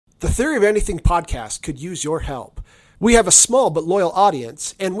The Theory of Anything podcast could use your help. We have a small but loyal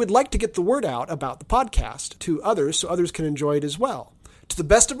audience, and we'd like to get the word out about the podcast to others so others can enjoy it as well. To the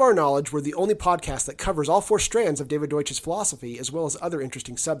best of our knowledge, we're the only podcast that covers all four strands of David Deutsch's philosophy as well as other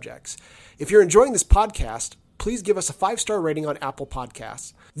interesting subjects. If you're enjoying this podcast, please give us a 5-star rating on Apple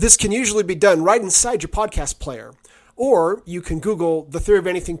Podcasts. This can usually be done right inside your podcast player, or you can Google the Theory of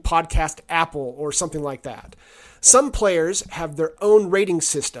Anything podcast Apple or something like that. Some players have their own rating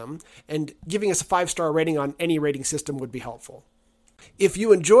system, and giving us a 5-star rating on any rating system would be helpful. If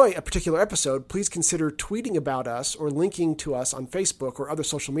you enjoy a particular episode, please consider tweeting about us or linking to us on Facebook or other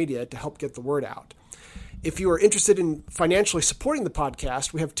social media to help get the word out. If you are interested in financially supporting the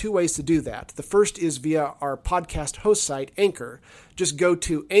podcast, we have 2 ways to do that. The first is via our podcast host site, Anchor. Just go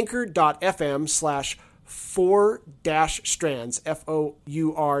to anchor.fm/4-strands, FOUR-STRANDS.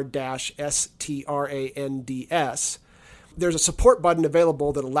 There's a support button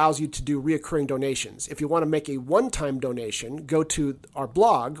available that allows you to do reoccurring donations. If you want to make a one-time donation, go to our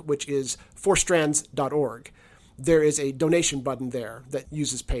blog, which is 4strands.org. There is a donation button there that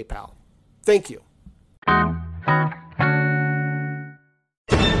uses PayPal. Thank you.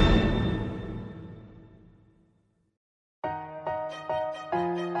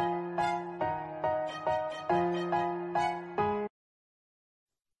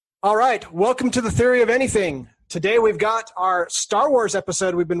 All right, welcome to the Theory of Anything. Today we've got our Star Wars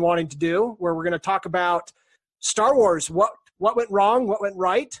episode we've been wanting to do, where we're going to talk about Star Wars. What went wrong? What went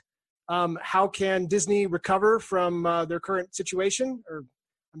right? How can Disney recover from their current situation? Or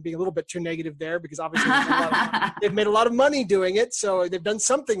I'm being a little bit too negative there because obviously they've made a lot of money doing it, so they've done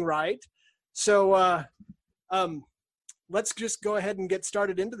something right. So let's just go ahead and get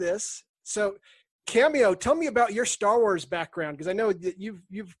started into this. So, Cameo, tell me about your Star Wars background, because I know that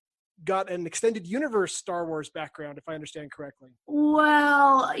you've got an extended universe Star Wars background, if I understand correctly.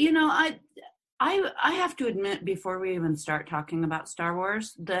 Well, you know, I have to admit before we even start talking about Star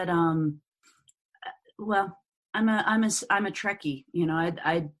Wars that well, I'm a Trekkie. You know,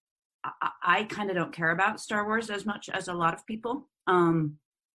 I kind of don't care about Star Wars as much as a lot of people.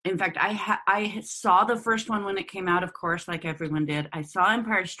 In fact, I saw the first one when it came out, of course, like everyone did. I saw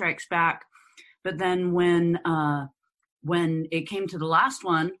Empire Strikes Back, but then when it came to the last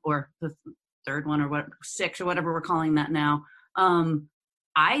one, or the third one, or 6, or whatever we're calling that now,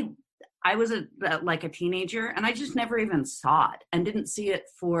 I was like a teenager, and I just never even saw it, and didn't see it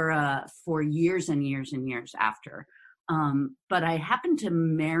for years and years and years after. But I happened to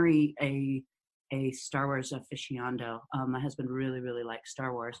marry a Star Wars aficionado. My husband really, really likes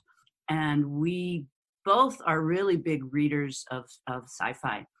Star Wars, and we both are really big readers of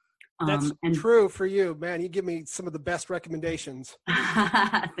sci-fi. That's true for you, man. You give me some of the best recommendations.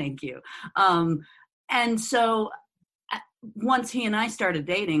 Thank you. And so once he and I started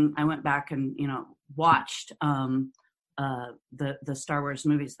dating, I went back and, watched the Star Wars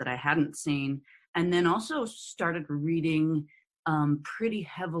movies that I hadn't seen, and then also started reading pretty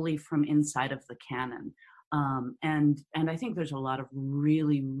heavily from inside of the canon. And I think there's a lot of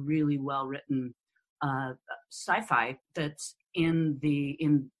really, really well-written sci-fi that's in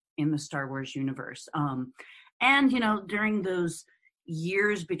the Star Wars universe. And, during those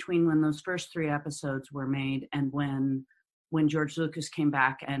years between when those first 3 episodes were made and when George Lucas came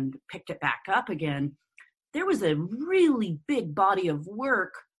back and picked it back up again, there was a really big body of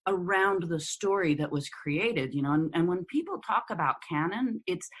work around the story that was created, and when people talk about canon,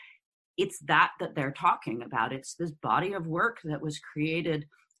 it's that they're talking about. It's this body of work that was created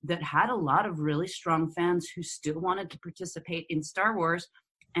that had a lot of really strong fans who still wanted to participate in Star Wars,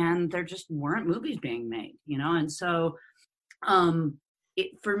 and there just weren't movies being made, and so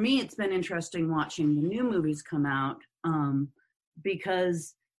for me, it's been interesting watching the new movies come out,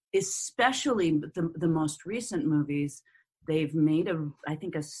 because especially the most recent movies, they've made I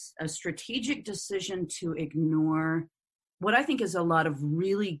think a strategic decision to ignore what I think is a lot of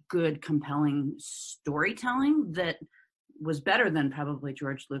really good, compelling storytelling that was better than probably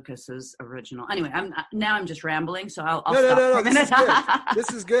George Lucas's original. Anyway, I'm just rambling, so I'll stop for a minute.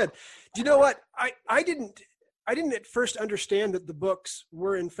 This is good. Do you know what? I didn't at first understand that the books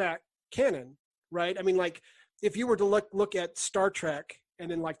were in fact canon, right? I mean, like, if you were to look at Star Trek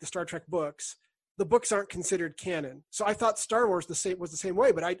and then like the Star Trek books, the books aren't considered canon. So I thought Star Wars was the same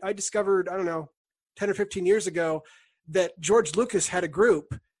way, but I discovered, I don't know, 10 or 15 years ago that George Lucas had a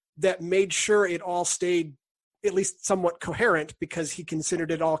group that made sure it all stayed at least somewhat coherent because he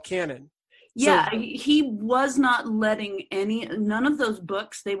considered it all canon. Yeah, so, he was not letting none of those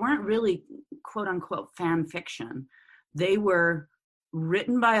books, they weren't really quote unquote fan fiction. They were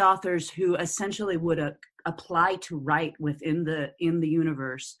written by authors who essentially would apply to write within the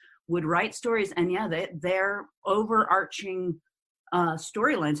universe would write stories, and their overarching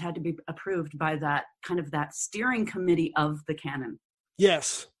storylines had to be approved by that steering committee of the canon.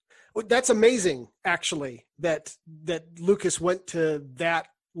 Yes. That's amazing, actually, that Lucas went to that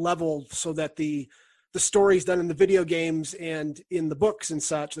level so that the stories done in the video games and in the books and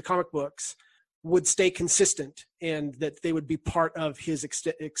such, the comic books, would stay consistent and that they would be part of his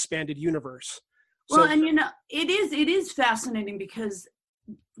expanded universe. Well, and it is fascinating, because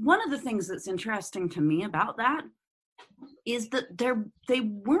one of the things that's interesting to me about that is that they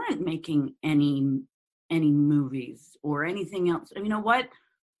weren't making any movies or anything else. I mean,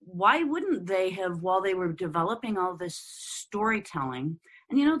 why wouldn't they have, while they were developing all this storytelling,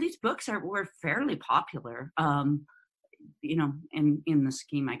 and these books were fairly popular, in the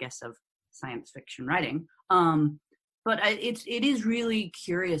scheme, I guess, of science fiction writing. But it is really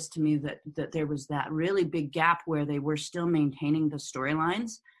curious to me that there was that really big gap where they were still maintaining the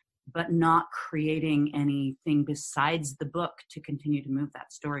storylines, but not creating anything besides the book to continue to move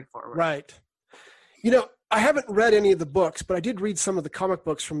that story forward. Right. I haven't read any of the books, but I did read some of the comic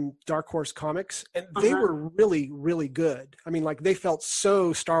books from Dark Horse Comics, and they were really, really good. I mean, like, they felt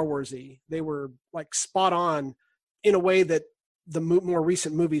so Star Wars-y. They were like spot on in a way that the more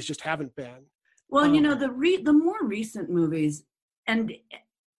recent movies just haven't been. Well, the more recent movies, and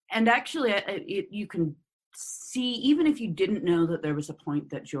actually, you can see, even if you didn't know that there was a point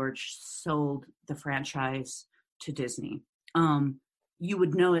that George sold the franchise to Disney, you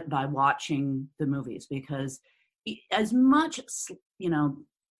would know it by watching the movies, because as much,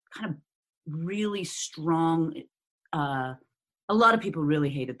 kind of really strong, a lot of people really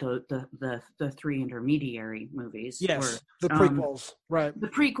hated the three intermediary movies. Yes, the prequels, right? The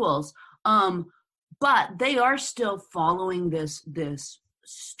prequels. But they are still following this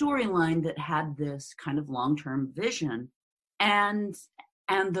storyline that had this kind of long-term vision, and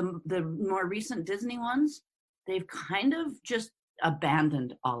the more recent Disney ones, they've kind of just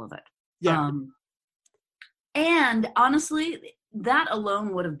abandoned all of it. Yeah. And honestly, that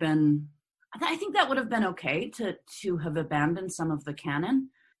alone would have been, I think that would have been okay to have abandoned some of the canon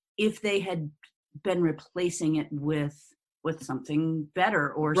if they had been replacing it with something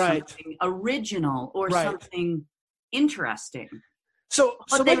better, or something original, or something interesting. So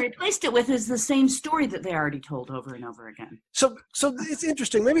what they replaced it with is the same story that they already told over and over again. So it's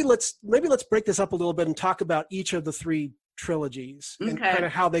interesting. Maybe let's break this up a little bit and talk about each of the three trilogies and kind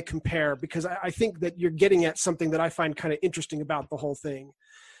of how they compare, because I think that you're getting at something that I find kind of interesting about the whole thing.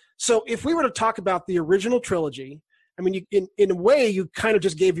 So if we were to talk about the original trilogy, I mean, in a way, you kind of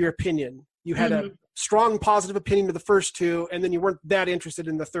just gave your opinion. You had a strong positive opinion of the first two, and then you weren't that interested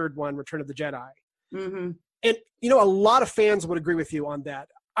in the third one, Return of the Jedi. Mm-hmm. And, a lot of fans would agree with you on that.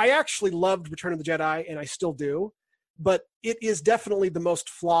 I actually loved Return of the Jedi, and I still do, but it is definitely the most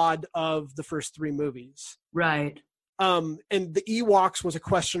flawed of the first three movies. Right. And the Ewoks was a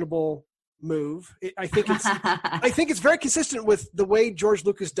questionable move. I think it's very consistent with the way George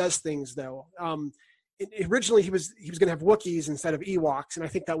Lucas does things, though. Originally, he was going to have Wookiees instead of Ewoks, and I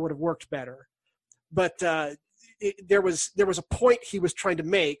think that would have worked better. But there was a point he was trying to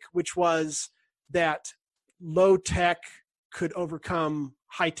make, which was that low tech could overcome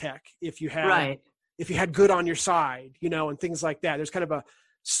high tech if you had good on your side, and things like that. There's kind of a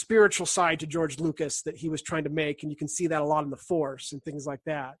spiritual side to George Lucas that he was trying to make, and you can see that a lot in The Force and things like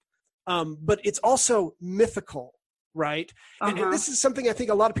that. But it's also mythical, right? And this is something I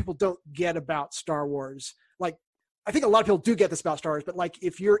think a lot of people don't get about Star Wars. Like, I think a lot of people do get this about Star Wars, but like,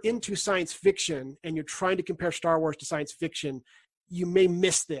 if you're into science fiction and you're trying to compare Star Wars to science fiction, you may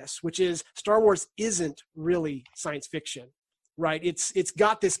miss this, which is Star Wars isn't really science fiction, right? It's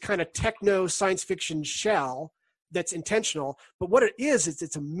got this kind of techno science fiction shell that's intentional, but what it is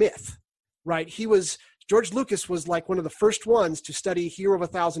it's a myth, right? George Lucas was like one of the first ones to study Hero of a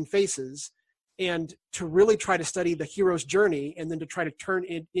Thousand Faces and to really try to study the hero's journey, and then to try to turn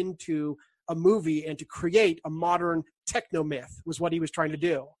it into a movie and to create a modern techno myth was what he was trying to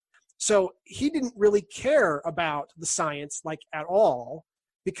do. So he didn't really care about the science at all,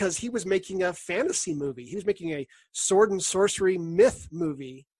 because he was making a fantasy movie. He was making a sword and sorcery myth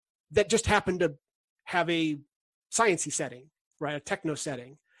movie that just happened to have a sciencey setting, right? A techno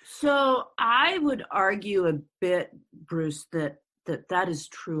setting. So I would argue a bit, Bruce, that is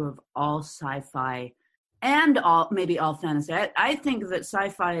true of all sci-fi and maybe all fantasy. I think that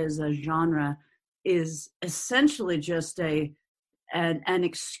sci-fi as a genre is essentially just an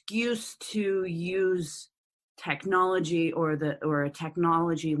excuse to use technology or a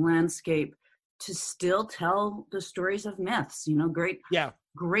technology landscape to still tell the stories of myths.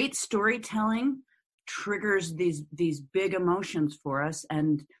 Great storytelling triggers these big emotions for us,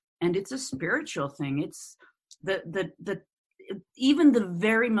 and it's a spiritual thing. It's the even the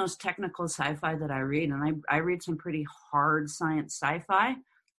very most technical sci-fi that I read, and I read some pretty hard science sci-fi,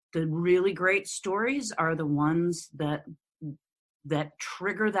 the really great stories are the ones that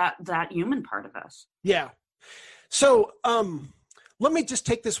trigger that human part of us. Yeah. So let me just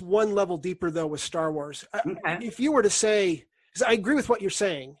take this one level deeper, though, with Star Wars. Okay. If you were to say, because I agree with what you're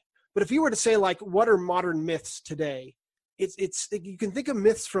saying, but if you were to say, like, what are modern myths today? It's you can think of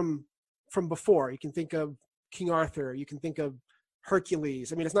myths from before. You can think of King Arthur. You can think of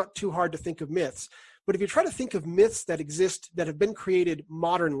Hercules. I mean, it's not too hard to think of myths. But if you try to think of myths that exist that have been created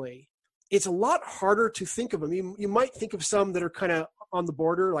modernly, it's a lot harder to think of them. You might think of some that are kind of on the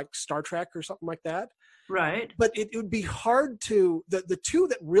border, like Star Trek or something like that. Right. But it would be hard to, the two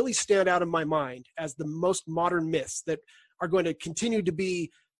that really stand out in my mind as the most modern myths that are going to continue to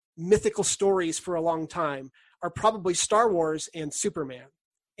be mythical stories for a long time are probably Star Wars and Superman.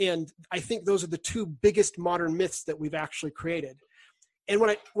 And I think those are the two biggest modern myths that we've actually created. And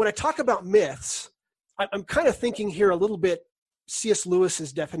when I talk about myths, I'm kind of thinking here a little bit C.S.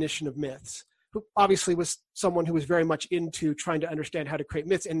 Lewis's definition of myths, who obviously was someone who was very much into trying to understand how to create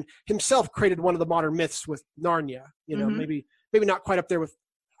myths, and himself created one of the modern myths with Narnia. You know, maybe not quite up there with.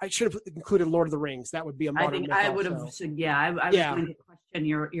 I should have included Lord of the Rings. That would be a modern myth. I would have said, I was going to question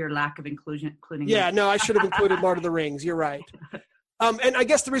your lack of inclusion, including. Yeah, no, I should have included Lord of the Rings. You're right. And I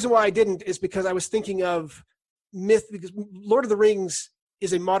guess the reason why I didn't is because I was thinking of myth, because Lord of the Rings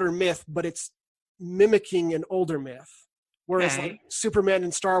is a modern myth, but it's mimicking an older myth. Whereas like Superman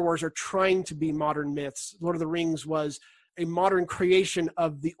and Star Wars are trying to be modern myths. Lord of the Rings was a modern creation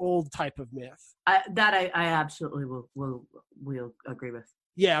of the old type of myth. I absolutely will agree with.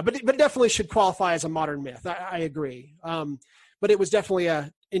 Yeah, but it definitely should qualify as a modern myth. I agree. But it was definitely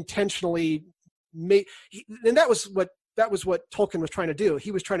intentionally made, and that was what Tolkien was trying to do.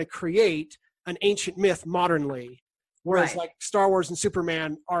 He was trying to create an ancient myth modernly, whereas like Star Wars and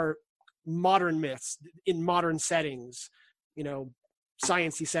Superman are modern myths in modern settings, you know,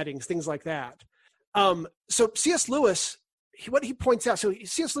 sciencey settings, things like that. So C.S. Lewis, what he points out, so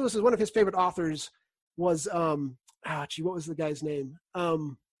C.S. Lewis is one of his favorite authors was, what was the guy's name?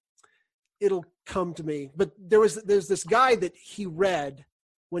 It'll come to me. But there's this guy that he read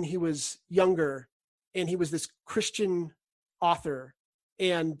when he was younger, and he was this Christian author,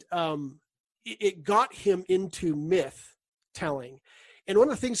 and it got him into myth telling. And one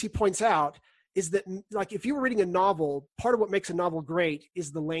of the things he points out is that, like, if you were reading a novel, part of what makes a novel great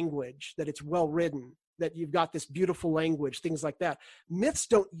is the language, that it's well written, that you've got this beautiful language, things like that. Myths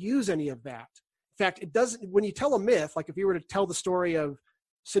don't use any of that. In fact, it doesn't. When you tell a myth, like if you were to tell the story of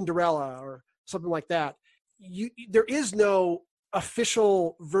Cinderella or something like that, there is no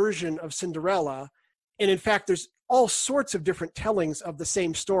official version of Cinderella. And in fact, there's all sorts of different tellings of the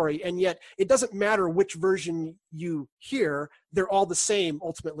same story. And yet it doesn't matter which version you hear. They're all the same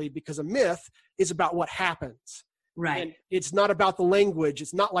ultimately, because a myth is about what happens. Right. And it's not about the language.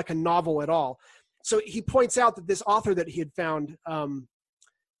 It's not like a novel at all. So he points out that this author that he had found,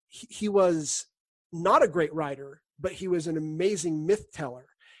 he was not a great writer, but he was an amazing myth teller.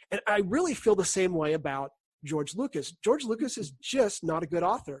 And I really feel the same way about George Lucas. George Lucas is just not a good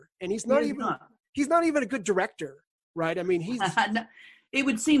author. And he's not even a good director, right? I mean, it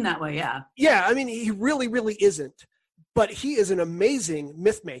would seem that way, yeah. Yeah, I mean, he really, really isn't. But he is an amazing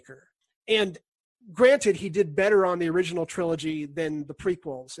myth maker. And granted, he did better on the original trilogy than the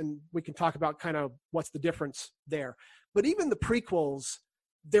prequels, and we can talk about kind of what's the difference there. But even the prequels,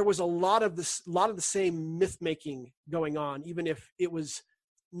 there was a lot of the same myth making going on, even if it was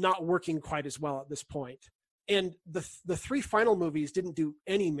not working quite as well at this point. And the three final movies didn't do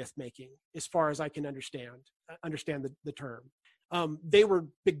any myth making, as far as I can understand the term. They were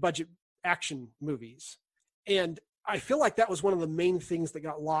big budget action movies, and I feel like that was one of the main things that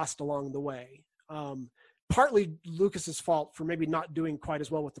got lost along the way. Partly Lucas's fault for maybe not doing quite as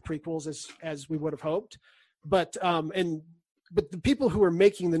well with the prequels as we would have hoped, but the people who are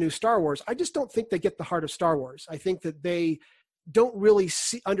making the new Star Wars, I just don't think they get the heart of Star Wars. I think that they don't really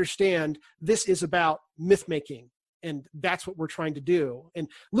understand this is about myth making, and that's what we're trying to do. And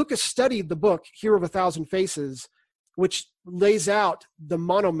Lucas studied the book Hero of a Thousand Faces, which lays out the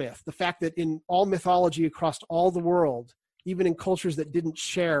monomyth, the fact that in all mythology across all the world, even in cultures that didn't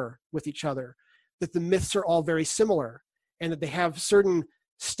share with each other, that the myths are all very similar, and that they have certain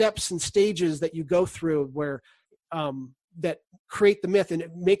steps and stages that you go through where that create the myth, and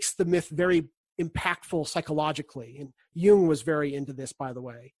it makes the myth very impactful psychologically. And Jung was very into this, by the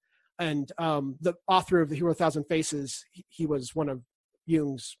way. And the author of The Hero of a Thousand Faces, he was one of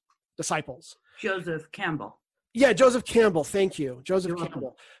Jung's disciples. Joseph Campbell. Yeah, Joseph Campbell. Thank you. Joseph You're welcome.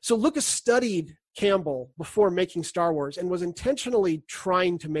 Campbell. So Lucas studied Campbell before making Star Wars and was intentionally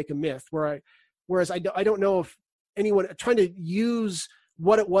trying to make a myth, whereas I don't know if anyone trying to use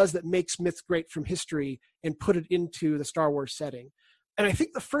what it was that makes myths great from history and put it into the Star Wars setting. And I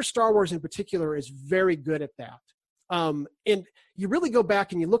think the first Star Wars in particular is very good at that. And you really go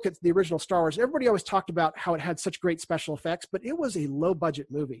back and you look at the original Star Wars, everybody always talked about how it had such great special effects, but it was a low budget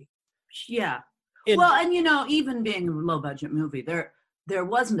movie. Yeah. And even being a low budget movie, there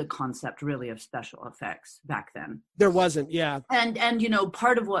wasn't a concept really of special effects back then. There wasn't, yeah. And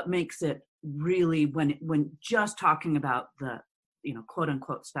part of what makes it really, when just talking about the, quote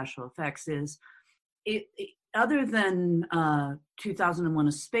unquote special effects, is it other than 2001: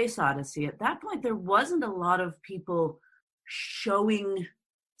 A Space Odyssey, at that point there wasn't a lot of people showing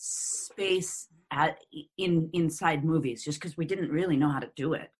space inside movies, just because we didn't really know how to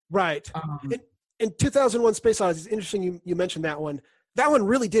do it. Right. In 2001: Space Odyssey, it's interesting you mentioned that one. That one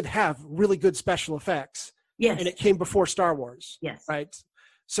really did have really good special effects. Yes. And it came before Star Wars. Yes. Right.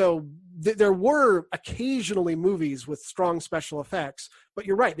 So there were occasionally movies with strong special effects, but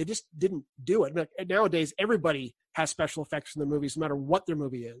you're right, they just didn't do it. Nowadays, everybody has special effects in their movies, no matter what their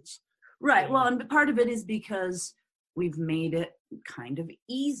movie is. Right. Well, and part of it is because we've made it kind of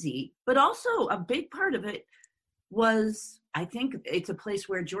easy, but also a big part of it was, I think it's a place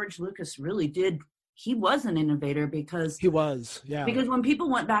where George Lucas really he was an innovator, because he was, yeah. Because when people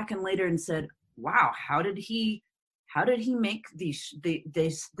went back and later and said, wow, how did he make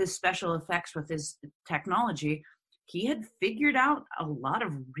this special effects with his technology? He had figured out a lot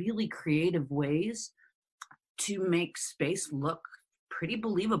of really creative ways to make space look pretty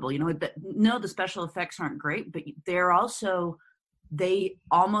believable. The special effects aren't great, but they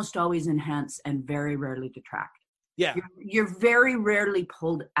almost always enhance and very rarely detract. Yeah. You're very rarely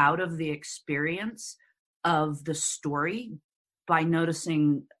pulled out of the experience of the story by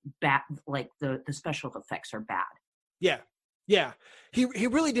noticing the special effects are bad. Yeah. Yeah. He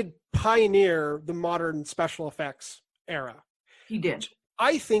really did pioneer the modern special effects era. He did. Which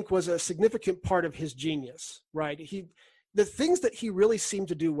I think was a significant part of his genius, right? The things that he really seemed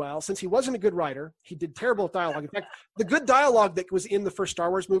to do well, since he wasn't a good writer, he did terrible with dialogue. In fact, the good dialogue that was in the first Star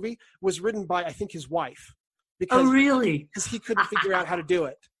Wars movie was written by, I think, his wife. Oh, really? Because he couldn't figure out how to do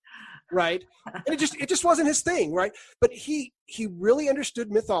it, right? And it just wasn't his thing, right? But he really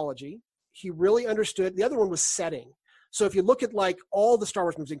understood mythology. He really understood. The other one was setting. So if you look at like all the Star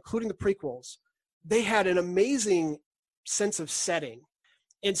Wars movies, including the prequels, they had an amazing sense of setting.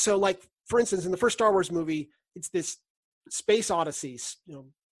 And so, like, for instance, in the first Star Wars movie, it's this space odyssey,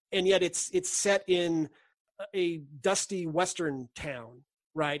 and yet it's set in a dusty Western town,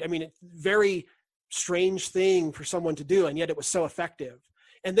 right? I mean, it's very strange thing for someone to do, and yet it was so effective.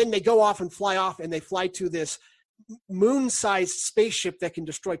 And then they go off and fly to this moon-sized spaceship that can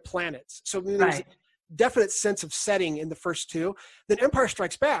destroy planets. So there's a definite sense of setting in the first two. Then Empire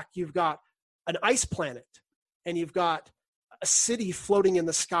Strikes Back, you've got an ice planet, and you've got a city floating in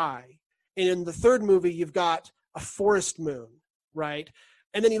the sky. And in the third movie, you've got a forest moon, right?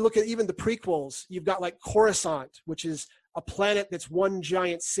 And then you look at even the prequels, you've got like Coruscant, which is a planet that's one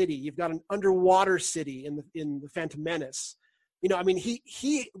giant city. You've got an underwater city in the Phantom Menace. I mean,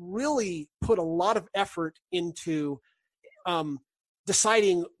 he really put a lot of effort into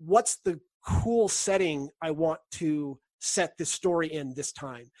deciding what's the cool setting I want to set this story in this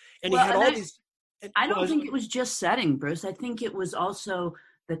time. And he had all these. I don't think it was just setting, Bruce. I think it was also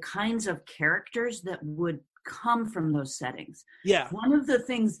the kinds of characters that would come from those settings. Yeah. One of the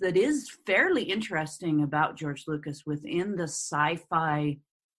things that is fairly interesting about George Lucas within the sci-fi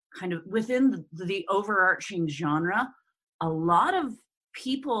kind of within the overarching genre, a lot of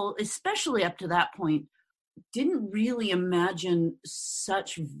people, especially up to that point, didn't really imagine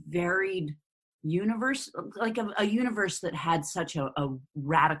such varied universe, like a universe that had such a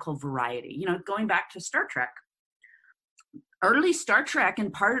radical variety. Going back to Star Trek. Early Star Trek,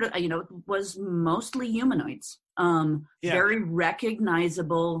 and part of was mostly humanoids, very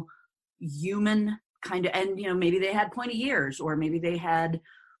recognizable human kind of, and maybe they had pointy ears, or maybe they had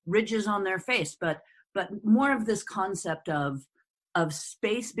ridges on their face, but more of this concept of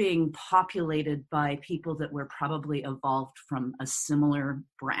space being populated by people that were probably evolved from a similar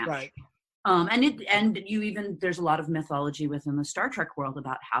branch. Right. There's a lot of mythology within the Star Trek world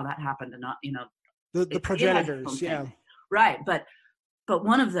about how that happened, and not the progenitors, yeah. Right, but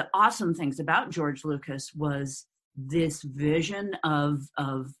one of the awesome things about George Lucas was this vision of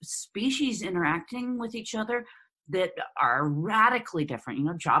species interacting with each other that are radically different.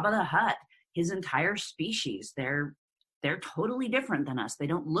 Jabba the Hutt, his entire species, they're they're totally different than us. They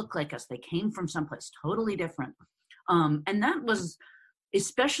don't look like us. They came from someplace totally different. And that was,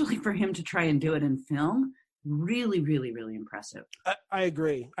 especially for him to try and do it in film, really, really, really impressive. I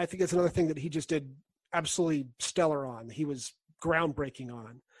agree. I think it's another thing that he just did absolutely stellar on. He was groundbreaking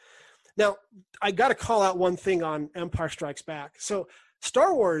on. Now, I got to call out one thing on Empire Strikes Back. So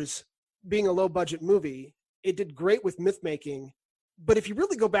Star Wars, being a low-budget movie, it did great with myth-making, but if you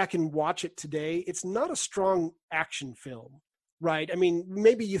really go back and watch it today, it's not a strong action film, right? I mean,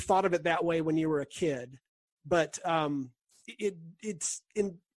 maybe you thought of it that way when you were a kid, but it's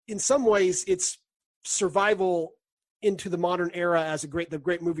in some ways, it's survival into the modern era as the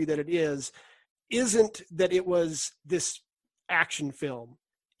great movie that it isn't that it was this action film.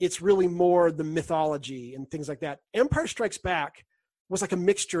 It's really more the mythology and things like that. Empire Strikes Back was like a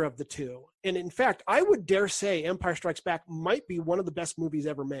mixture of the two. And in fact, I would dare say Empire Strikes Back might be one of the best movies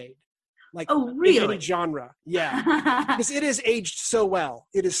ever made. Like, oh, really? In any genre. Yeah. Because it is aged so well.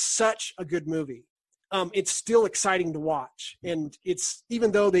 It is such a good movie. It's still exciting to watch. And it's,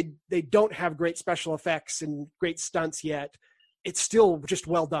 even though they don't have great special effects and great stunts yet, it's still just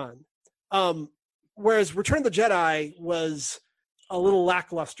well done. Whereas Return of the Jedi was a little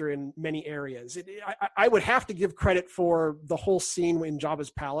lackluster in many areas. I would have to give credit for the whole scene in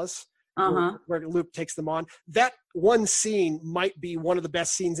Jabba's palace where Luke takes them on. That one scene might be one of the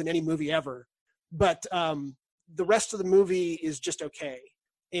best scenes in any movie ever, but the rest of the movie is just okay.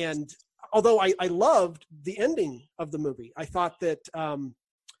 And although I loved the ending of the movie, I thought that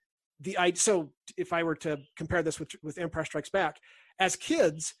so if I were to compare this with Empire Strikes Back, as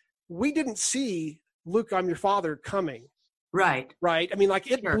kids, we didn't see Luke, I'm your father coming. Right. I mean,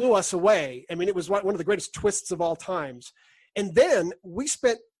 like, it blew us away. I mean, it was one of the greatest twists of all times. And then we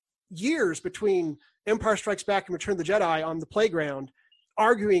spent years between Empire Strikes Back and Return of the Jedi on the playground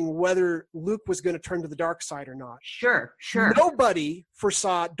arguing whether Luke was going to turn to the dark side or not. Sure. Nobody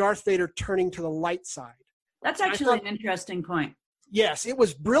foresaw Darth Vader turning to the light side. That's actually an interesting point. Yes, it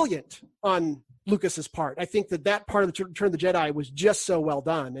was brilliant on Lucas's part. I think that part of the Return of the Jedi was just so well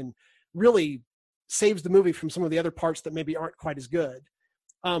done and really saves the movie from some of the other parts that maybe aren't quite as good,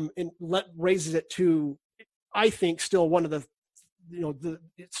 and raises it to, I think, still one of the,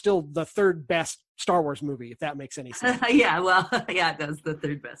 it's still the third best Star Wars movie, if that makes any sense. Yeah, well, yeah, that's the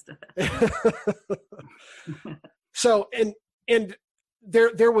third best. So, and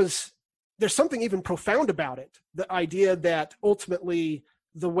there's something even profound about it. The idea that ultimately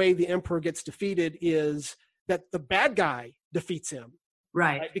the way the Emperor gets defeated is that the bad guy defeats him.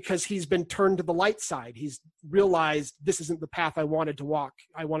 Right. Because he's been turned to the light side. He's realized this isn't the path I wanted to walk.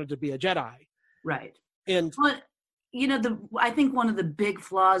 I wanted to be a Jedi. Right. And but I think one of the big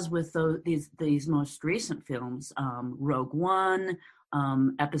flaws with these most recent films, Rogue One,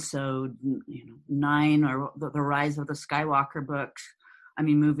 Episode 9, or the Rise of the Skywalker books,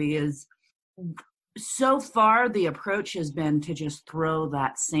 movie, is so far the approach has been to just throw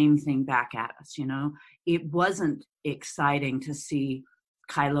that same thing back at us. It wasn't exciting to see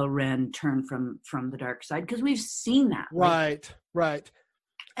Kylo Ren turn from the dark side, because we've seen that. Right.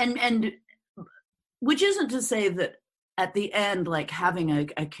 And which isn't to say that at the end, like, having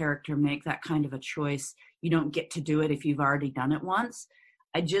a character make that kind of a choice, you don't get to do it if you've already done it once.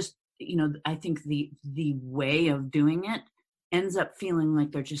 I just, I think the way of doing it ends up feeling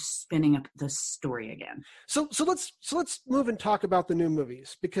like they're just spinning up the story again. So let's move and talk about the new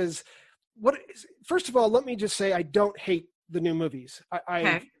movies, because first of all, let me just say I don't hate the new movies.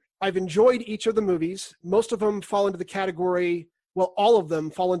 I've enjoyed each of the movies. Most of them fall into the category, well, all of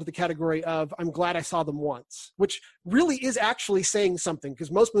them fall into the category of I'm glad I saw them once, which really is actually saying something,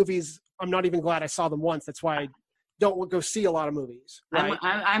 because most movies, I'm not even glad I saw them once. That's why I don't go see a lot of movies. Right?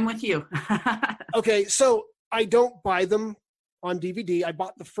 I'm with you. Okay, so I don't buy them on DVD. I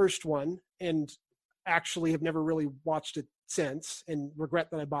bought the first one and actually have never really watched it since, and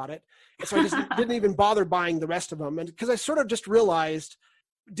regret that I bought it. And so I just didn't even bother buying the rest of them. And because I sort of just realized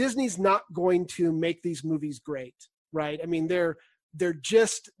Disney's not going to make these movies great, right? I mean, I'm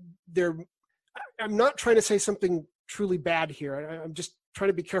not trying to say something truly bad here. I'm just trying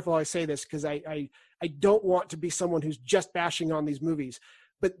to be careful how I say this, because I don't want to be someone who's just bashing on these movies,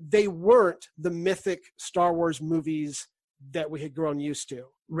 but they weren't the mythic Star Wars movies that we had grown used to.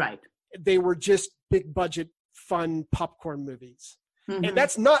 Right. They were just big budget, fun popcorn movies. Mm-hmm. And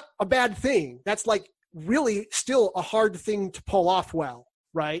that's not a bad thing. That's like really still a hard thing to pull off well,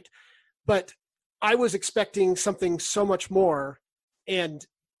 right? But I was expecting something so much more, and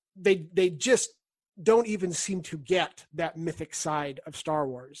they just don't even seem to get that mythic side of Star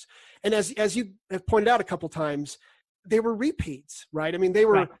Wars. And as you have pointed out a couple times, they were repeats, right? I mean, they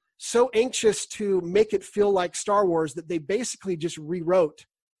were so anxious to make it feel like Star Wars that they basically just rewrote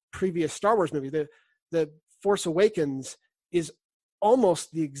previous Star Wars movie. The Force Awakens is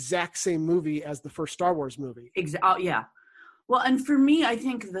almost the exact same movie as the first Star Wars movie. Yeah. Well, and for me, I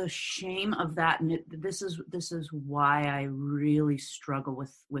think the shame of that, and this is why I really struggle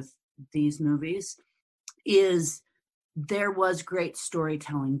with these movies, is there was great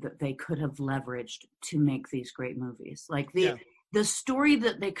storytelling that they could have leveraged to make these great movies. Like the story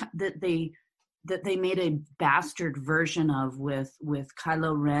that they made a bastard version of with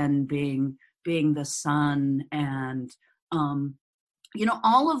Kylo Ren being the son, and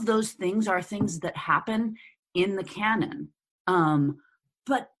all of those things are things that happen in the canon,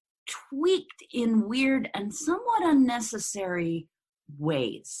 but tweaked in weird and somewhat unnecessary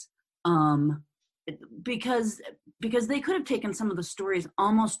ways. Because they could have taken some of the stories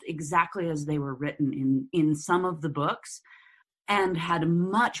almost exactly as they were written in some of the books and had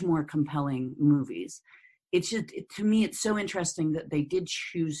much more compelling movies. It's just, to me, it's so interesting that they did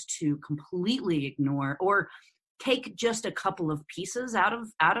choose to completely ignore or take just a couple of pieces out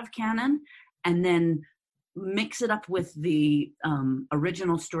of canon and then mix it up with the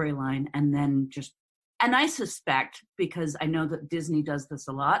original storyline, and then and I suspect, because I know that Disney does this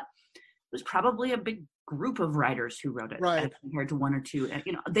a lot, it was probably a big group of writers who wrote it, right, compared to one or two. And,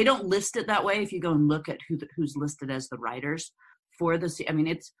 they don't list it that way. If you go and look at who's listed as the writers for this, I mean,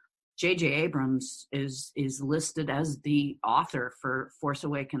 it's J.J. Abrams is listed as the author for Force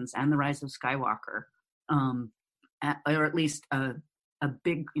Awakens and The Rise of Skywalker, or at least a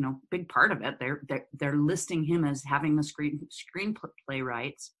big part of it. They're listing him as having the screenplay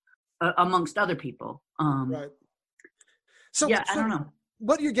rights, amongst other people. Right. So I don't know.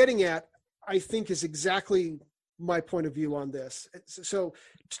 What you're getting at, I think, is exactly my point of view on this. So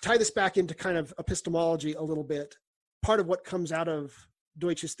to tie this back into kind of epistemology a little bit, part of what comes out of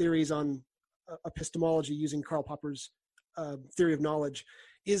Deutsch's theories on epistemology using Karl Popper's theory of knowledge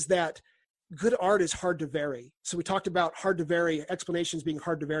is that good art is hard to vary. So we talked about hard to vary, explanations being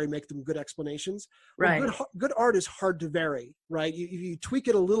hard to vary, make them good explanations. Right. Well, good art is hard to vary, right? You tweak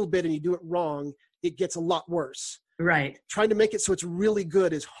it a little bit and you do it wrong, it gets a lot worse. Right. Trying to make it so it's really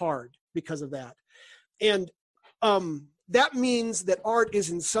good is hard because of that. And that means that art is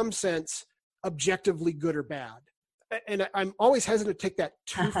in some sense objectively good or bad. And I'm always hesitant to take that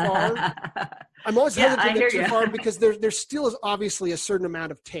too far. I'm always hesitant to take that too far because there still is obviously a certain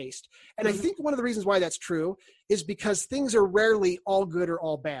amount of taste. And I think one of the reasons why that's true is because things are rarely all good or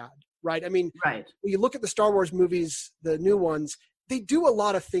all bad, right? I mean, right. When you look at the Star Wars movies, the new ones, they do a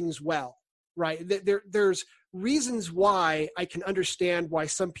lot of things well, right? There's reasons why I can understand why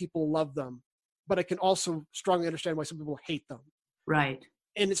some people love them, but I can also strongly understand why some people hate them. Right.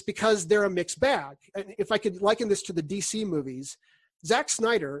 And it's because they're a mixed bag. And if I could liken this to the DC movies, Zack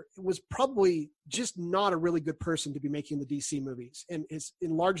Snyder was probably just not a really good person to be making the DC movies, and has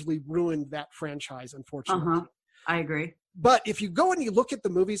largely ruined that franchise, unfortunately. I agree. But if you go and you look at the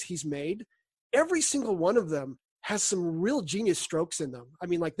movies he's made, every single one of them has some real genius strokes in them. I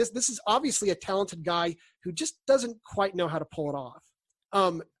mean, like this is obviously a talented guy who just doesn't quite know how to pull it off.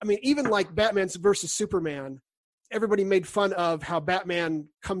 I mean, even like Batman versus Superman, everybody made fun of how Batman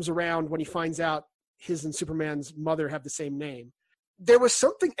comes around when he finds out his and Superman's mother have the same name. There was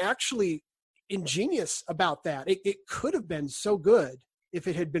something actually ingenious about that. It could have been so good if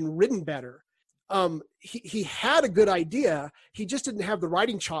it had been written better. He had a good idea. He just didn't have the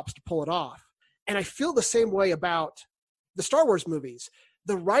writing chops to pull it off. And I feel the same way about the Star Wars movies.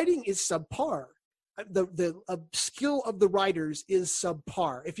 The writing is subpar. The skill of the writers is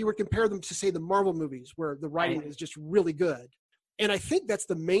subpar. If you were to compare them to, say, the Marvel movies, where the writing is just really good. And I think that's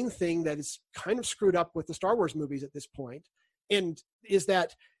the main thing that is kind of screwed up with the Star Wars movies at this point, and is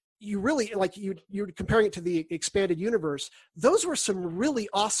that you really, like you're comparing it to the expanded universe, those were some really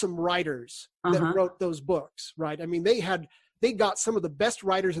awesome writers that wrote those books, right? I mean, they got some of the best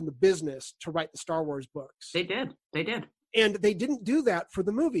writers in the business to write the Star Wars books. They did. And they didn't do that for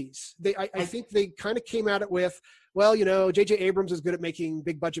the movies. I think they kind of came at it with, well, J.J. Abrams is good at making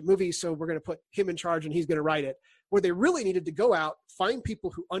big budget movies, so we're going to put him in charge and he's going to write it. Where they really needed to go out, find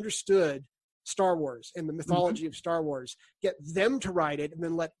people who understood Star Wars and the mythology of Star Wars, get them to write it, and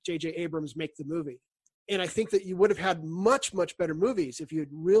then let J.J. Abrams make the movie. And I think that you would have had much, much better movies if you had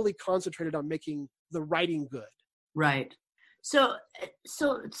really concentrated on making the writing good. Right. So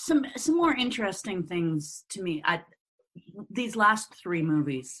some more interesting things to me. These last three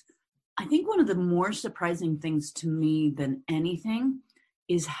movies, I think one of the more surprising things to me than anything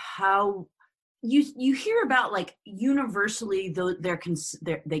is how you hear about, like, universally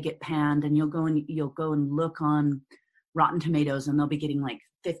they get panned, and you'll go and look on Rotten Tomatoes and they'll be getting like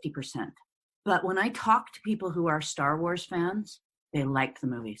 50%. But when I talk to people who are Star Wars fans, they liked the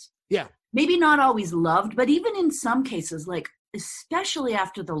movies. Yeah. Maybe not always loved, but even in some cases, like especially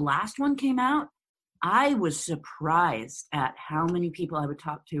after the last one came out, I was surprised at how many people I would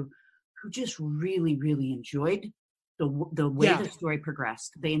talk to who just really, really enjoyed the way the story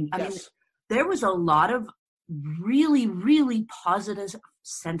progressed. I mean, there was a lot of really, really positive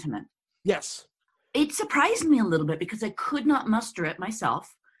sentiment. Yes. It surprised me a little bit because I could not muster it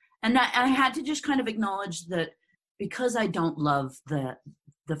myself. And I had to just kind of acknowledge that because I don't love the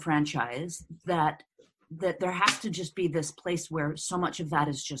franchise, that there has to just be this place where so much of that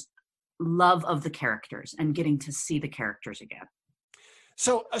is just love of the characters and getting to see the characters again.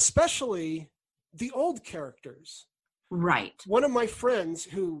 So especially the old characters. Right. One of my friends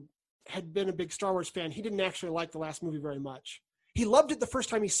who had been a big Star Wars fan, he didn't actually like the last movie very much. He loved it the first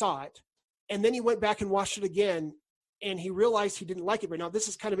time he saw it, and then he went back and watched it again, and he realized he didn't like it. Right now, this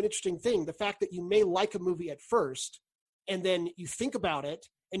is kind of an interesting thing. The fact that you may like a movie at first, and then you think about it,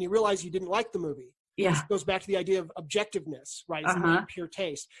 and you realize you didn't like the movie. Yeah. This goes back to the idea of objectiveness, right? It's not pure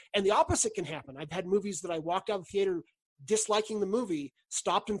taste. And the opposite can happen. I've had movies that I walked out of the theater disliking the movie,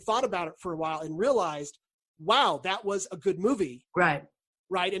 stopped and thought about it for a while, and realized, wow, that was a good movie. Right.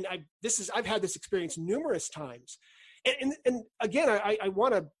 Right. And I've had this experience numerous times. And again,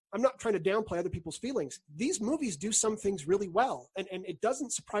 I'm not trying to downplay other people's feelings. These movies do some things really well. And it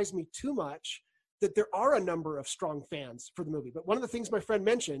doesn't surprise me too much that there are a number of strong fans for the movie. But one of the things my friend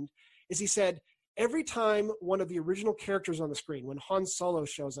mentioned is he said, every time one of the original characters on the screen, when Han Solo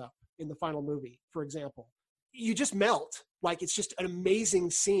shows up in the final movie, for example, you just melt. Like, it's just an amazing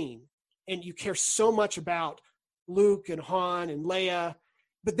scene. And you care so much about Luke and Han and Leia.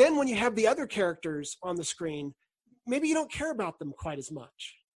 But then when you have the other characters on the screen, maybe you don't care about them quite as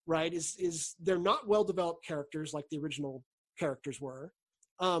much, right? They're not well-developed characters like the original characters were.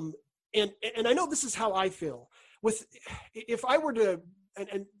 And I know this is how I feel. If I were to,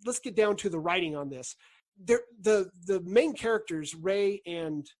 and let's get down to the writing on this. The main characters, Rey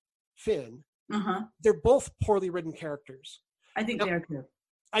and Finn, they're both poorly written characters. I think they are too.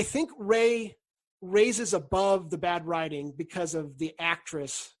 I think Rey raises above the bad writing because of the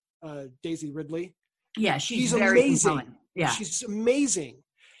actress, Daisy Ridley. Yeah, she's very amazing. Compelling. Yeah, she's amazing.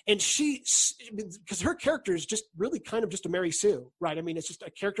 And because her character is just really kind of just a Mary Sue, right? I mean, it's just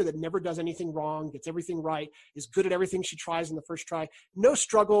a character that never does anything wrong, gets everything right, is good at everything she tries in the first try. No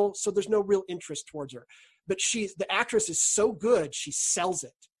struggle, so there's no real interest towards her. But the actress is so good, she sells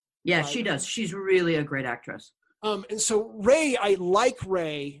it. Yeah, right? She does. She's really a great actress. And so Rey, I like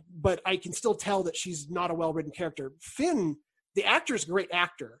Rey, but I can still tell that she's not a well-written character. Finn, the actor is a great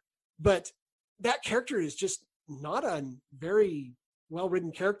actor, but that character is just not a very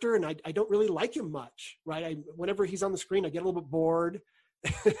well-written character, and I don't really like him much, right? Whenever he's on the screen, I get a little bit bored.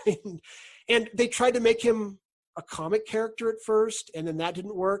 and they tried to make him a comic character at first, and then that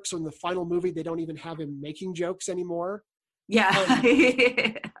didn't work. So in the final movie, they don't even have him making jokes anymore. Yeah.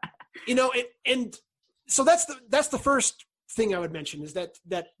 And so that's the first thing I would mention is that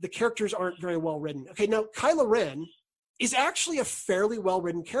the characters aren't very well written. Okay, now Kylo Ren is actually a fairly well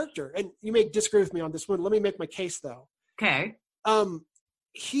written character, and you may disagree with me on this one. Let me make my case though. Okay.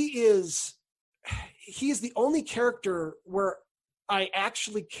 He is the only character where I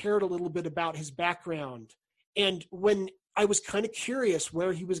actually cared a little bit about his background, and when I was kind of curious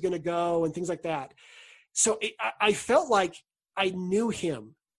where he was going to go and things like that. So I felt like I knew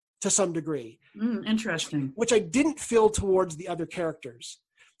him to some degree. Interesting. Which I didn't feel towards the other characters.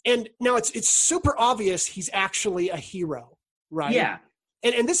 And now it's super obvious he's actually a hero, right? Yeah.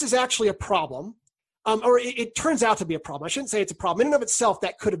 And this is actually a problem. Or it turns out to be a problem. I shouldn't say it's a problem. In and of itself,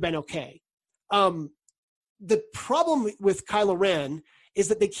 that could have been okay. The problem with Kylo Ren is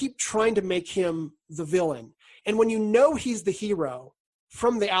that they keep trying to make him the villain. And when you know he's the hero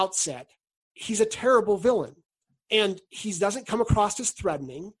from the outset, he's a terrible villain. And he doesn't come across as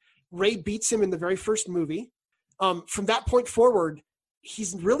threatening. Rey beats him in the very first movie. From that point forward,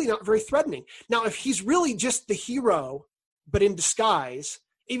 he's really not very threatening. Now, if he's really just the hero, but in disguise,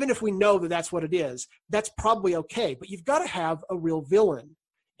 even if we know that that's what it is, that's probably okay. But you've got to have a real villain.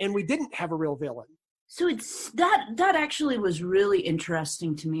 And we didn't have a real villain. So it's that actually was really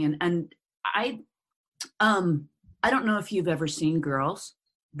interesting to me. And I don't know if you've ever seen Girls,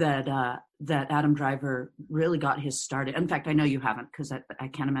 that Adam Driver really got his start. In fact, I know you haven't, because I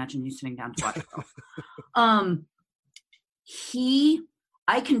can't imagine you sitting down to watch Girls.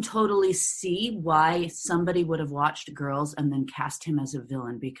 I can totally see why somebody would have watched Girls and then cast him as a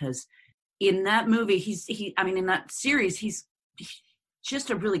villain, because in that movie, in that series, he's just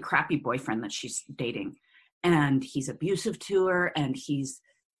a really crappy boyfriend that she's dating. and he's abusive to her, and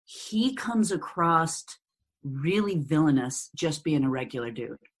he comes across really villainous just being a regular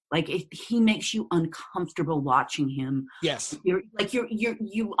dude. Like he makes you uncomfortable watching him. Yes.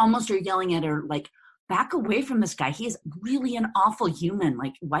 You almost are yelling at her, like, back away from this guy. He is really an awful human.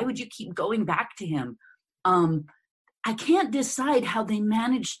 Like, why would you keep going back to him? I can't decide how they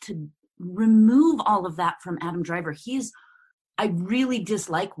managed to remove all of that from Adam Driver. I really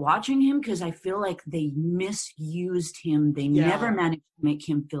dislike watching him because I feel like they misused him. They never managed to make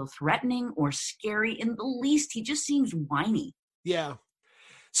him feel threatening or scary in the least. He just seems whiny. Yeah.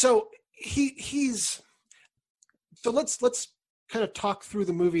 So let's kind of talk through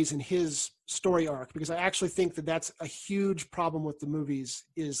the movies and his story arc, because I actually think that that's a huge problem with the movies.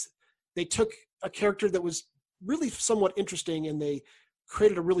 Is they took a character that was really somewhat interesting and they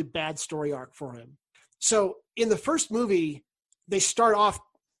created a really bad story arc for him. So in the first movie, they start off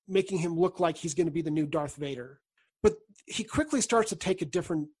making him look like he's going to be the new Darth Vader, but he quickly starts to take a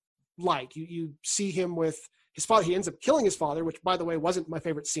different light. You see him with his father. He ends up killing his father, which, by the way, wasn't my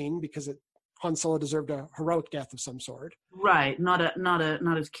favorite scene because Han Solo deserved a heroic death of some sort. Right. Not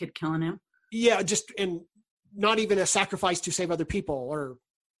his kid killing him. Yeah. And not even a sacrifice to save other people or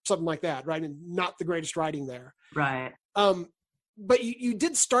something like that. Right. And not the greatest writing there. Right. But you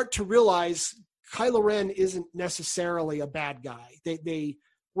did start to realize Kylo Ren isn't necessarily a bad guy. They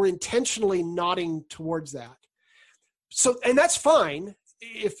were intentionally nodding towards that. So, and that's fine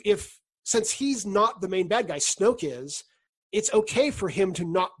if since he's not the main bad guy, Snoke is, it's okay for him to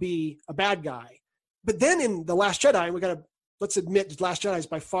not be a bad guy. But then in The Last Jedi, let's admit The Last Jedi is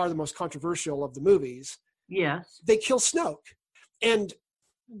by far the most controversial of the movies. Yes. They kill Snoke. And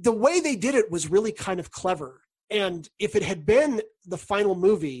the way they did it was really kind of clever. And if it had been the final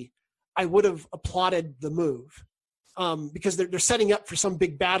movie, I would have applauded the move, because they're setting up for some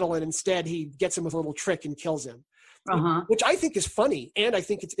big battle, and instead he gets him with a little trick and kills him, which I think is funny, and I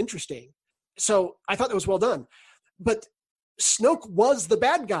think it's interesting. So I thought that was well done. But Snoke was the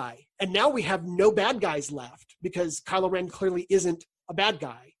bad guy, and now we have no bad guys left because Kylo Ren clearly isn't a bad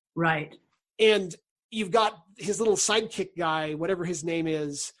guy. Right. And you've got his little sidekick guy, whatever his name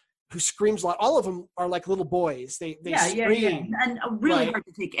is, who screams a lot. All of them are like little boys. They scream. And really hard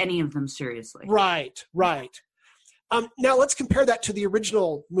to take any of them seriously. Right. Now let's compare that to the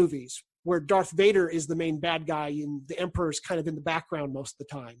original movies where Darth Vader is the main bad guy and the Emperor's kind of in the background most of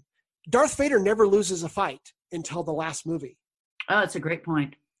the time. Darth Vader never loses a fight until the last movie. Oh, that's a great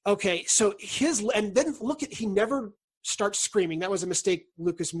point. Okay, so and then he never starts screaming. That was a mistake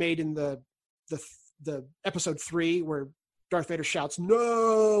Lucas made in the episode 3 where Darth Vader shouts,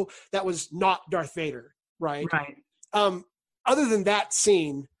 "No!" That was not Darth Vader, right? Right. Other than that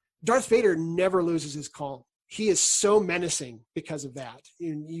scene, Darth Vader never loses his calm. He is so menacing because of that.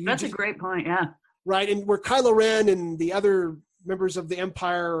 That's a great point, yeah. Right, and where Kylo Ren and the other members of the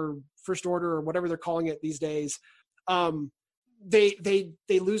Empire or First Order or whatever they're calling it these days, they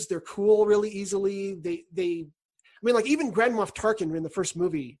lose their cool really easily. Like even Grand Moff Tarkin in the first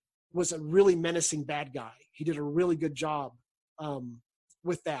movie was a really menacing bad guy. He did a really good job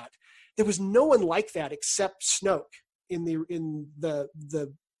with that. There was no one like that except Snoke in the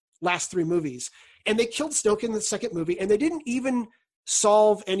last 3 movies. And they killed Snoke in the second movie, and they didn't even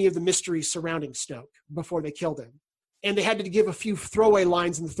solve any of the mysteries surrounding Snoke before they killed him. And they had to give a few throwaway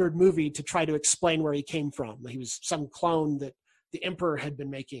lines in the third movie to try to explain where he came from. He was some clone that the Emperor had been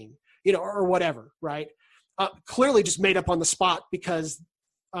making, or whatever, right? Clearly just made up on the spot because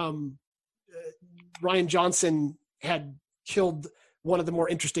Rian Johnson had killed one of the more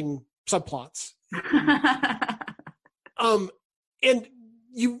interesting subplots. And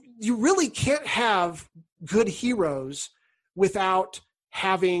you really can't have good heroes without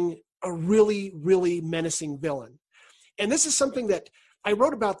having a really, really menacing villain. And this is something that I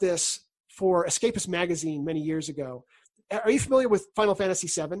wrote about this for Escapist Magazine many years ago. Are you familiar with Final Fantasy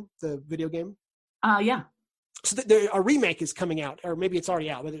VII, the video game? Yeah. So a remake is coming out, or maybe it's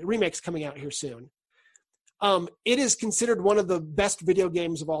already out, but a remake's coming out here soon. It is considered one of the best video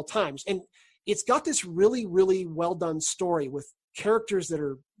games of all times. And it's got this really, really well done story with characters that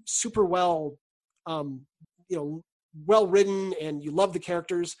are super well, well written, and you love the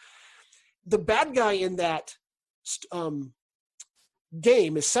characters. The bad guy in that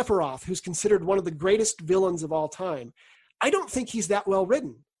game is Sephiroth, who's considered one of the greatest villains of all time. I don't think he's that well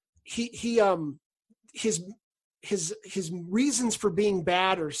written. His reasons for being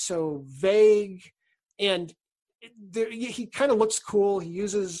bad are so vague, and he kind of looks cool. He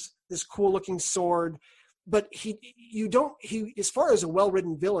uses this cool looking sword, but he as far as a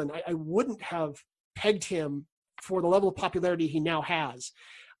well-written villain, I wouldn't have pegged him for the level of popularity he now has.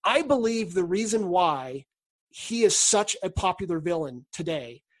 I believe the reason why he is such a popular villain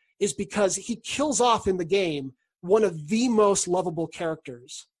today is because he kills off in the game one of the most lovable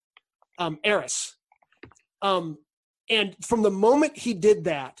characters, Eris. And from the moment he did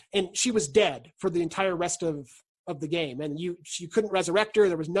that, and she was dead for the entire rest of the game, and you couldn't resurrect her.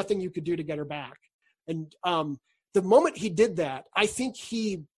 There was nothing you could do to get her back. And the moment he did that, I think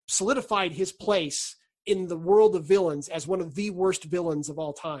he solidified his place in the world of villains as one of the worst villains of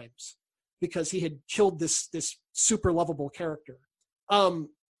all times, because he had killed this super lovable character. And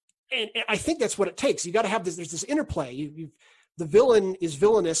I think that's what it takes. You got to have this. There's this interplay. The villain is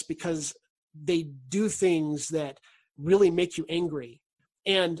villainous because they do things that really make you angry,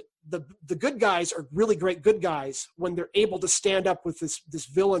 and the good guys are really great good guys when they're able to stand up with this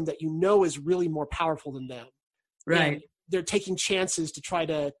villain that is really more powerful than them. Right. And they're taking chances to try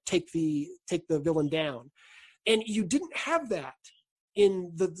to take the villain down. And you didn't have that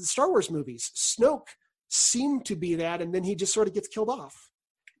in the Star Wars movies. Snoke seemed to be that, and then he just sort of gets killed off.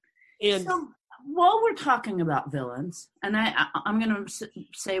 And so, while we're talking about villains, and I'm going to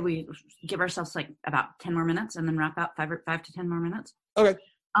say we give ourselves like about 10 more minutes and then wrap out 5 to 10 more minutes. Okay.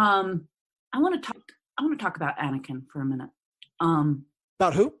 I want to talk about Anakin for a minute.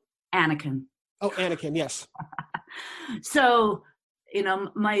 About who? Anakin. Oh, Anakin. Yes. So,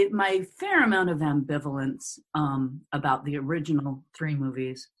 my fair amount of ambivalence about the original 3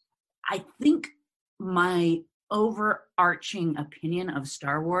 movies. I think my overarching opinion of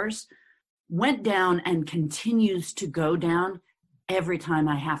Star Wars went down and continues to go down every time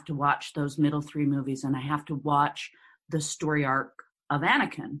I have to watch those middle 3 movies, and I have to watch the story arc of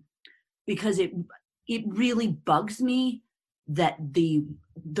Anakin, because it really bugs me that the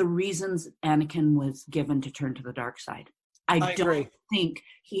reasons Anakin was given to turn to the dark side. I don't agree. think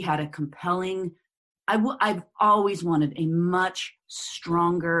he had a compelling. I've always wanted a much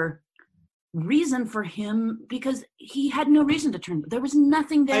stronger reason for him, because he had no reason to turn. There was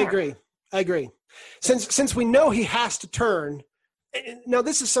nothing there. I agree. Since we know he has to turn. Now,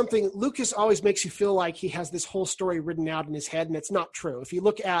 this is something Lucas always makes you feel like he has this whole story written out in his head, and it's not true. If you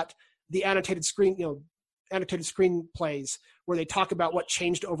look at the annotated screenplays where they talk about what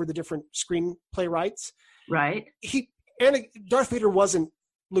changed over the different screenplay rights, right? Darth Vader wasn't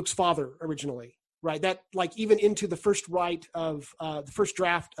Luke's father originally, right? That, like, even into the first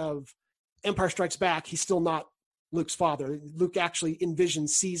draft of Empire Strikes Back, he's still not Luke's father. Luke actually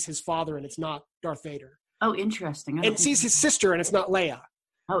sees his father, and it's not Darth Vader. Oh, interesting. And sees his sister, and it's not Leia.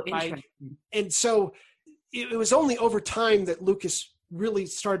 Oh, interesting. Right? And so it was only over time that Lucas really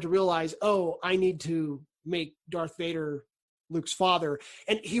started to realize, oh, I need to make Darth Vader Luke's father.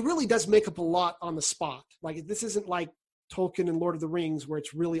 And he really does make up a lot on the spot. Like, this isn't like Tolkien and Lord of the Rings where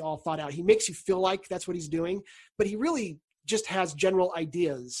it's really all thought out. He makes you feel like that's what he's doing, but he really just has general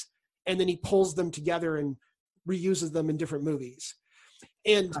ideas, and then he pulls them together and reuses them in different movies.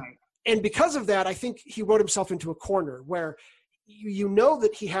 And because of that, I think he wrote himself into a corner where you know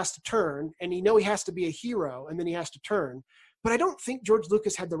that he has to turn, and he has to be a hero, and then he has to turn. But I don't think George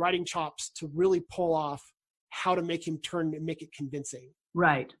Lucas had the writing chops to really pull off how to make him turn and make it convincing.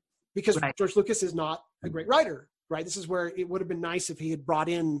 Right. Because George Lucas is not a great writer, right? This is where it would have been nice if he had brought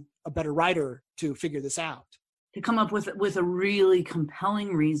in a better writer to figure this out. To come up with a really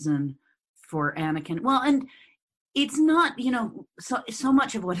compelling reason for Anakin. Well, and it's not, so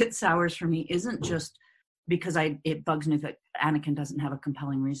much of what it sours for me isn't just because it bugs me that Anakin doesn't have a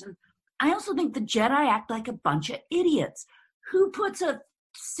compelling reason. I also think the Jedi act like a bunch of idiots. Who puts a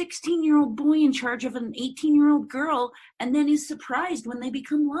 16-year-old boy in charge of an 18-year-old girl and then is surprised when they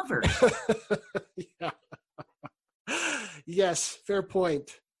become lovers? Yeah. Yes, fair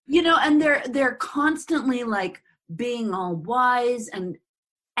point. And they're constantly like being all wise,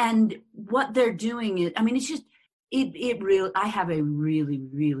 and what they're doing is, I mean, it's just, it really, I have a really,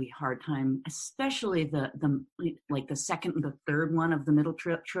 really hard time, especially the second and the third one of the middle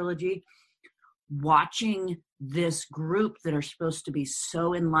trilogy, watching this group that are supposed to be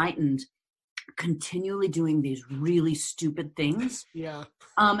so enlightened continually doing these really stupid things. Yeah.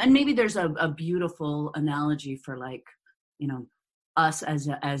 And maybe there's a beautiful analogy for, like, us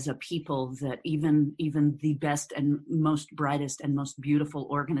as a people, that even the best and most brightest and most beautiful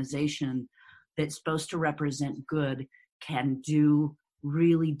organization that's supposed to represent good can do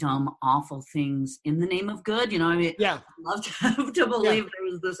really dumb, awful things in the name of good. I mean, yeah. I'd love to believe there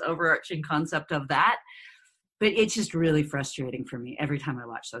was this overarching concept of that, but it's just really frustrating for me every time I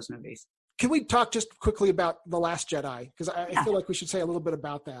watch those movies. Can we talk just quickly about The Last Jedi? Because I feel like we should say a little bit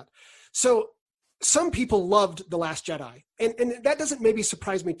about that. So some people loved The Last Jedi, and that doesn't maybe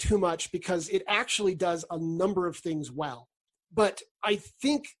surprise me too much, because it actually does a number of things well. But I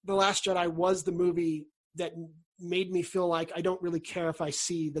think The Last Jedi was the movie that made me feel like I don't really care if I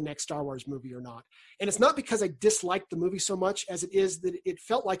see the next Star Wars movie or not. And it's not because I disliked the movie so much as it is that it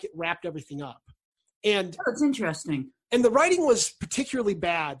felt like it wrapped everything up. And that's interesting. And the writing was particularly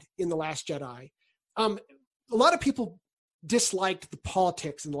bad in The Last Jedi. A lot of people disliked the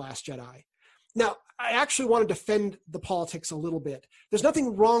politics in The Last Jedi. Now, I actually want to defend the politics a little bit. There's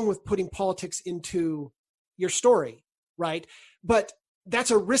nothing wrong with putting politics into your story, right? But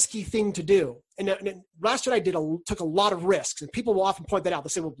that's a risky thing to do. And Last Jedi took a lot of risks. And people will often point that out. They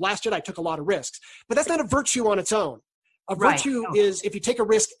say, well, Last Jedi took a lot of risks. But that's not a virtue on its own. A virtue is if you take a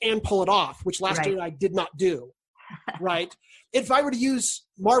risk and pull it off, which Last Jedi did not do, right? If I were to use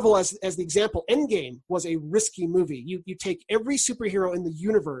Marvel as the example, Endgame was a risky movie. You take every superhero in the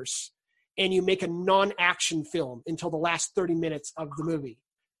universe and you make a non-action film until the last 30 minutes of the movie,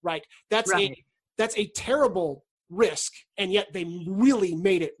 right? That's a terrible risk, and yet they really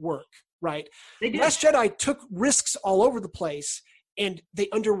made it work, right? Last Jedi took risks all over the place, and they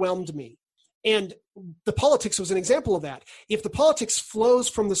underwhelmed me. And the politics was an example of that. If the politics flows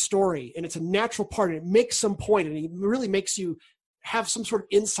from the story and it's a natural part and it makes some point and it really makes you have some sort of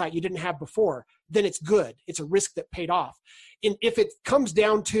insight you didn't have before, then it's good. It's a risk that paid off. And if it comes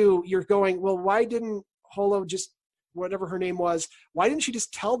down to you're going, well, why didn't Holo just, whatever her name was, why didn't she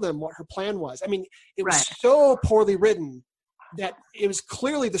just tell them what her plan was? I mean, it was so poorly written that it was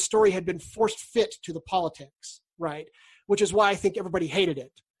clearly the story had been forced fit to the politics, right? Which is why I think everybody hated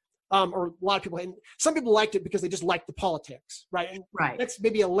it. Or a lot of people, and some people liked it because they just liked the politics, right? And that's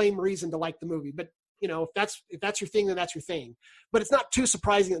maybe a lame reason to like the movie, but if that's your thing, then that's your thing. But it's not too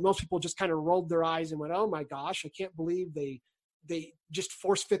surprising that most people just kind of rolled their eyes and went, "Oh my gosh, I can't believe they just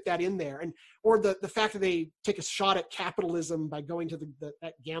force fit that in there," or the fact that they take a shot at capitalism by going to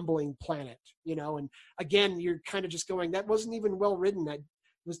that gambling planet, and again, you're kind of just going, that wasn't even well written, that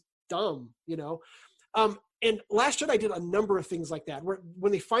was dumb, And Last Jedi did a number of things like that.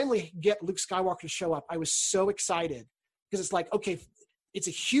 When they finally get Luke Skywalker to show up, I was so excited because it's like, okay, it's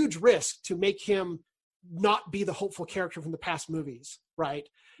a huge risk to make him not be the hopeful character from the past movies, right?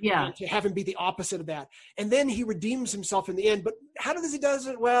 Yeah. And to have him be the opposite of that. And then he redeems himself in the end. But how does he does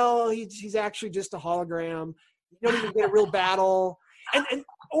it? Well, he's actually just a hologram. You don't even get a real battle.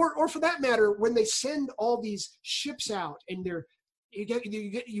 Or for that matter, when they send all these ships out and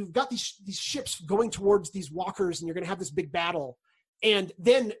you've got these ships going towards these walkers and you're going to have this big battle. And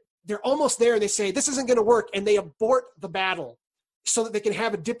then they're almost there and they say, this isn't going to work. And they abort the battle so that they can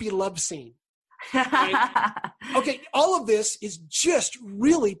have a dippy love scene. Right? Okay. All of this is just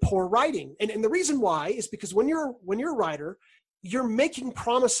really poor writing. And the reason why is because when you're a writer, you're making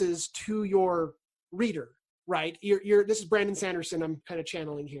promises to your reader, right? This is Brandon Sanderson. I'm kind of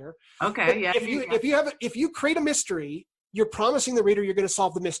channeling here. Okay. But yeah. If you create a mystery, you're promising the reader you're going to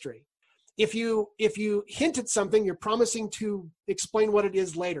solve the mystery. If you hint at something, you're promising to explain what it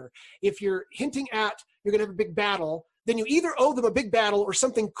is later. If you're hinting at you're going to have a big battle, then you either owe them a big battle or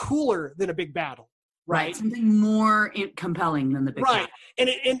something cooler than a big battle, right? Something more compelling than the big battle.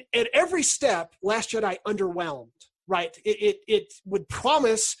 And at every step, Last Jedi underwhelmed, right? It would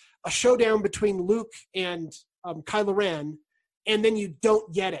promise a showdown between Luke and Kylo Ren, and then you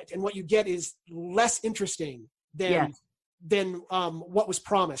don't get it. And what you get is less interesting than what was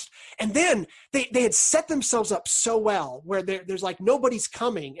promised. And then they had set themselves up so well where there's like nobody's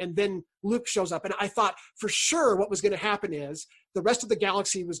coming and then Luke shows up. And I thought for sure what was going to happen is the rest of the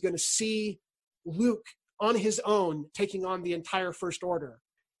galaxy was going to see Luke on his own taking on the entire First Order.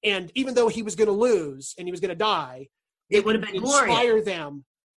 And even though he was going to lose and he was going to die, it would have been inspire them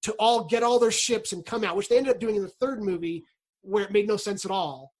to all get all their ships and come out, which they ended up doing in the third movie where it made no sense at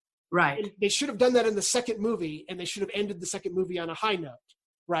all. Right. And they should have done that in the second movie, and they should have ended the second movie on a high note,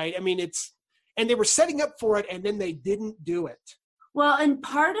 right? I mean, and they were setting up for it, and then they didn't do it. Well, and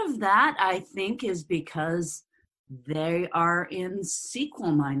part of that, I think, is because they are in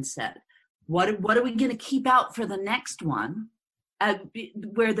sequel mindset. What are we going to keep out for the next one?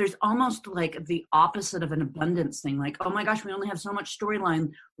 Where there's almost like the opposite of an abundance thing. Like, oh my gosh, we only have so much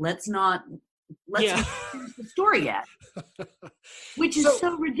storyline. Let's not finish the story yet. Which is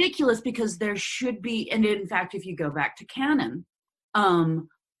so ridiculous because there should be, and in fact, if you go back to canon,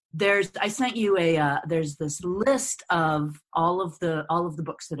 I sent you there's this list of all of the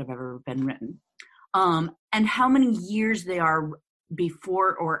books that have ever been written, and how many years they are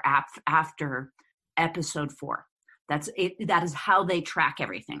before or after episode 4. That's it. That is how they track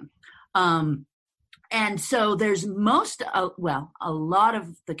everything. And so there's a lot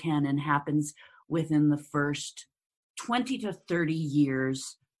of the canon happens within the first 20 to 30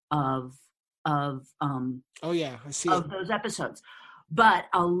 years of I see of those episodes. But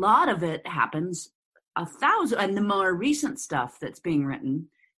a lot of it happens 1,000, and the more recent stuff that's being written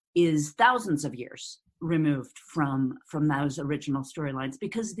is thousands of years removed from those original storylines,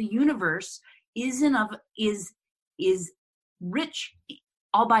 because the universe is rich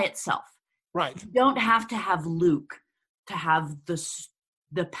all by itself. Right. You don't have to have Luke to have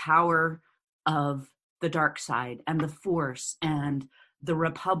the power of the dark side and the Force and the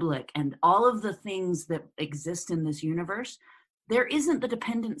Republic and all of the things that exist in this universe. There isn't the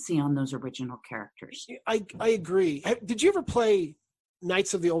dependency on those original characters. I agree. Did you ever play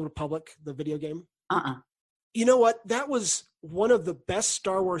Knights of the Old Republic, the video game? You know what? That was one of the best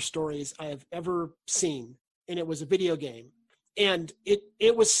Star Wars stories I have ever seen, and it was a video game. And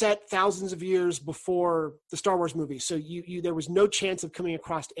it was set thousands of years before the Star Wars movie, so you there was no chance of coming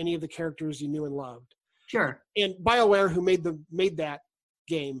across any of the characters you knew and loved. Sure. And BioWare, who made that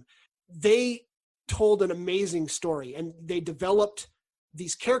game, they told an amazing story, and they developed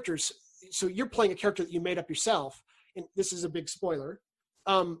these characters. So you're playing a character that you made up yourself, and this is a big spoiler.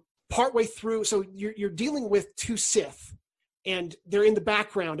 Partway through, so you're dealing with two Sith, and they're in the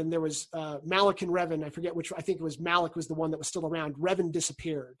background, and there was Malak and Revan. I forget which. I think it was Malak was the one that was still around. Revan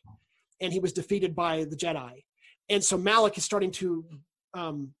disappeared, and he was defeated by the Jedi. And so Malak is starting to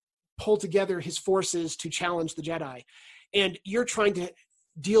pull together his forces to challenge the Jedi, and you're trying to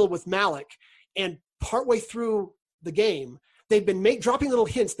deal with Malak. And partway through the game, they've been dropping little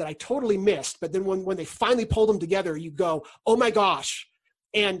hints that I totally missed. But then when they finally pull them together, you go, "Oh my gosh!"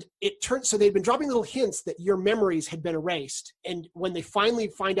 And it turns, so they've been dropping little hints that your memories had been erased. And when they finally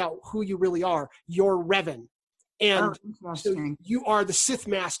find out who you really are, you're Revan. And so you are the Sith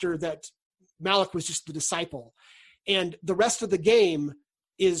master that Malak was just the disciple. And the rest of the game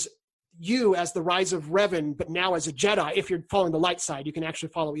is you as the Rise of Revan, but now as a Jedi. If you're following the light side, you can actually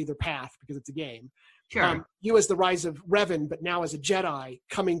follow either path because it's a game. Sure. You as the Rise of Revan, but now as a Jedi,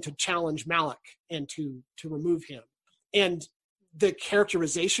 coming to challenge Malak and to remove him. And the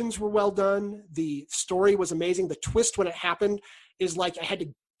characterizations were well done. The story was amazing. The twist when it happened is like I had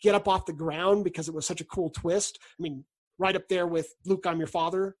to get up off the ground because it was such a cool twist. I mean, right up there with Luke, I'm your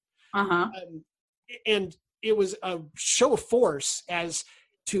father. And it was a show of force as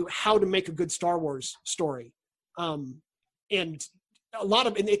to how to make a good Star Wars story. And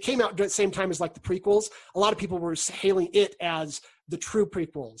it came out at the same time as like the prequels. A lot of people were hailing it as the true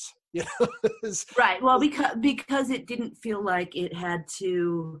prequels. You know? Right. Well, because it didn't feel like it had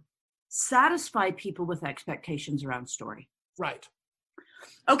to satisfy people with expectations around story. Right.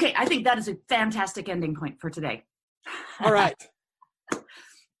 Okay, I think that is a fantastic ending point for today. All right.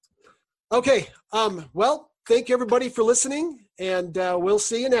 Okay. Well, thank you everybody for listening, and we'll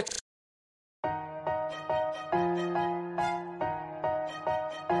see you next